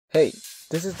Hey,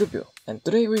 this is Dibyo, and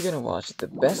today we're gonna watch the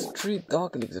best 3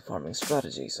 dark elixir farming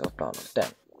strategies of Town Hall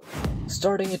 10.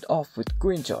 Starting it off with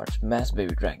Queen Charge Mass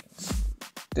Baby Dragons.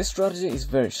 This strategy is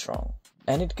very strong,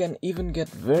 and it can even get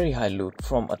very high loot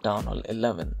from a Town Hall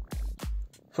 11.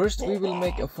 First we will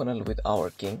make a funnel with our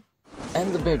king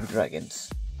and the baby dragons,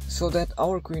 so that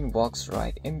our queen walks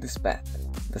right in this path.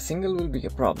 The single will be a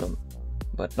problem,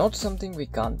 but not something we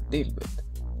can't deal with.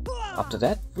 After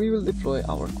that we will deploy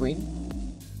our queen.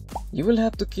 You will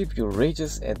have to keep your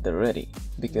rages at the ready,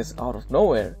 because out of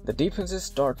nowhere the defenses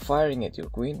start firing at your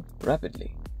queen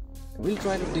rapidly. We'll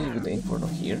try to deal with the inferno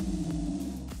here.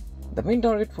 The main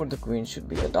target for the queen should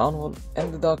be the town hall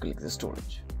and the dark elixir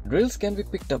storage. Drills can be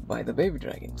picked up by the baby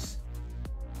dragons.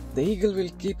 The eagle will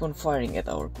keep on firing at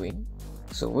our queen,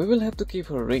 so we will have to keep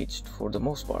her raged for the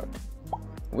most part.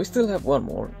 We still have one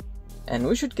more, and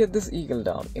we should get this eagle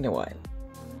down in a while.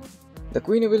 The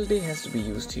queen ability has to be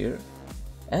used here,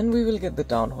 and we will get the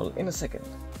town hall in a second.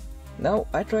 Now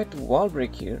I tried to wall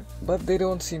break here, but they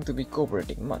don't seem to be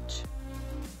cooperating much.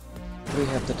 We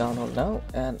have the town hall now,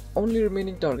 and only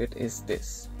remaining target is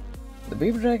this. The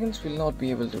baby dragons will not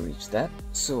be able to reach that,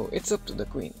 so it's up to the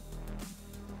queen.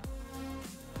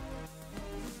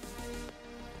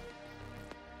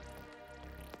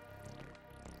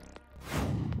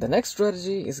 The next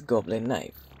strategy is Goblin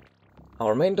Knife.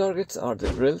 Our main targets are the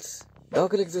drills,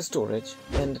 dark elixir storage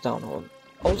and the town hall.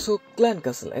 Also clan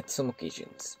castle at some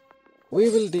occasions. We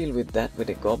will deal with that with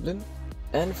a goblin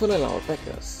and funnel our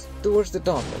pekkas towards the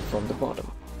town hall from the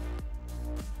bottom.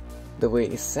 The way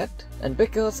is set and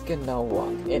pekkas can now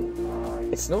walk in.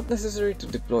 It's not necessary to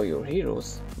deploy your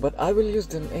heroes, but I will use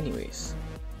them anyways.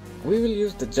 We will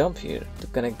use the jump here to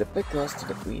connect the pekkas to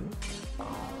the queen.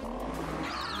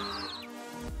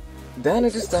 Then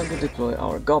it is time to deploy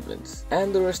our goblins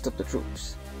and the rest of the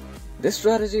troops. This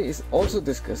strategy is also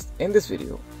discussed in this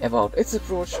video about its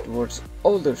approach towards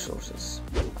all the resources.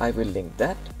 I will link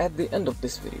that at the end of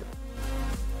this video.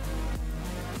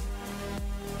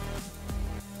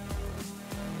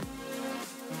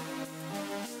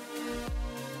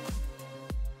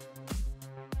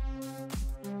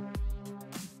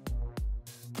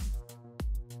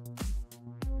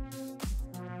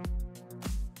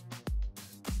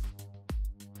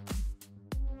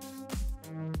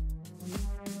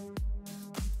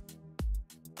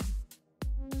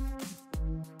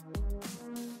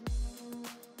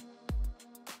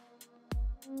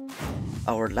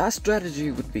 Our last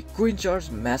strategy would be Queen Charge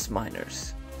Mass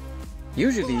Miners.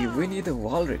 Usually we need a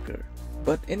wall breaker,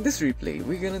 but in this replay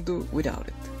we're gonna do without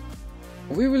it.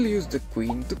 We will use the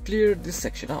queen to clear this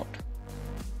section out.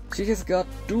 She has got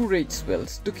 2 rage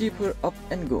spells to keep her up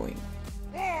and going.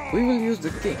 We will use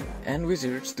the king and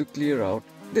wizards to clear out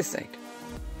this side.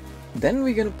 Then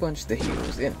we're gonna punch the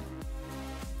heroes in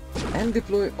and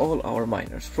deploy all our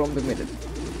miners from the middle.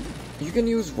 You can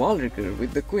use wall breaker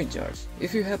with the queen charge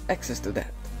if you have access to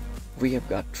that. We have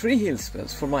got 3 heal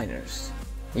spells for miners.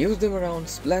 Use them around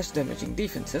splash damaging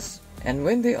defenses and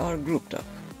when they are grouped up.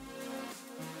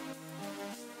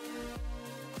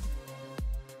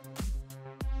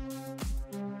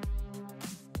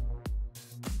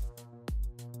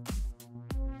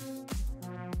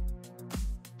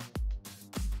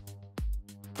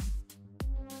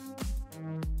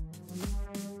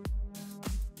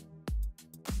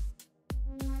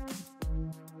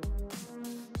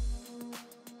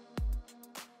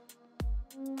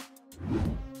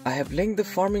 I have linked the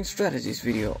farming strategies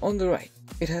video on the right.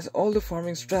 It has all the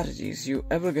farming strategies you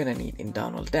ever gonna need in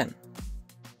Town Hall 10.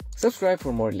 Subscribe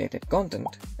for more related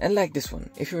content and like this one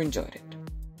if you enjoyed it.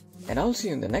 And I'll see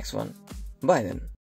you in the next one. Bye then.